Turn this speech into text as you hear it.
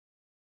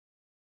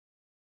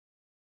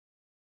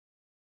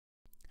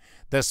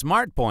The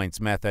SmartPoints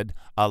method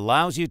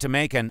allows you to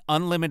make an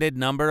unlimited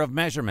number of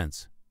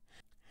measurements.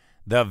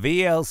 The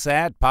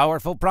VLSAT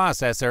powerful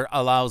processor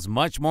allows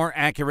much more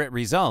accurate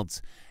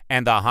results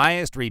and the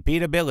highest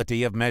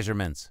repeatability of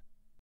measurements.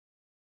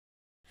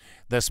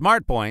 The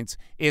SmartPoints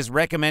is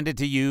recommended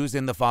to use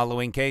in the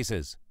following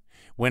cases: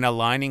 when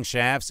aligning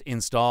shafts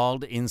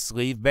installed in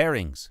sleeve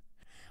bearings,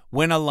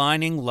 when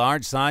aligning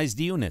large-sized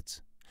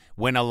units,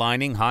 when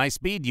aligning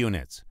high-speed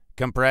units,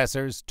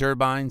 compressors,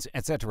 turbines,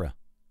 etc.,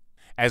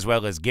 as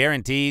well as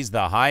guarantees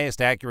the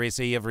highest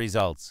accuracy of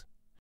results.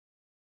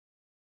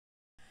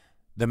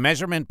 The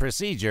measurement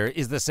procedure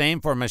is the same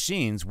for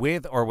machines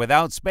with or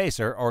without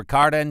spacer or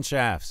cardan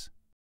shafts.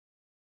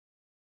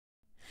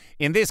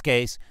 In this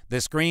case,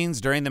 the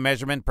screens during the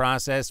measurement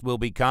process will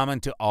be common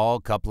to all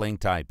coupling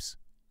types.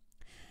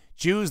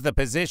 Choose the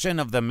position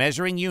of the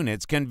measuring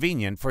units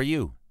convenient for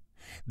you.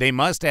 They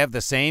must have the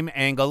same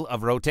angle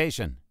of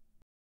rotation.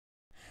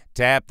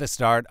 Tap the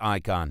Start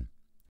icon.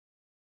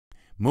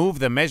 Move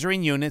the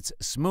measuring units,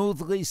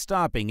 smoothly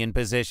stopping in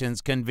positions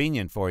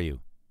convenient for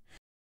you.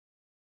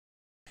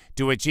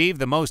 To achieve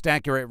the most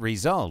accurate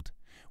result,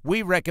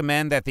 we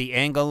recommend that the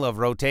angle of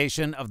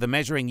rotation of the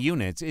measuring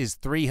units is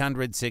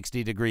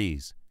 360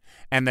 degrees,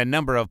 and the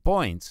number of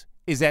points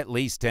is at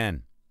least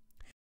 10.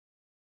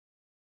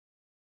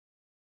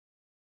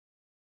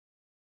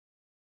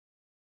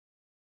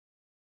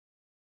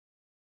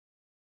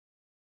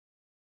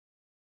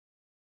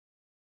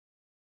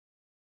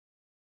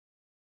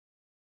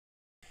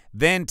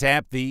 Then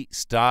tap the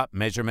Stop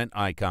Measurement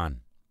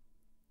icon.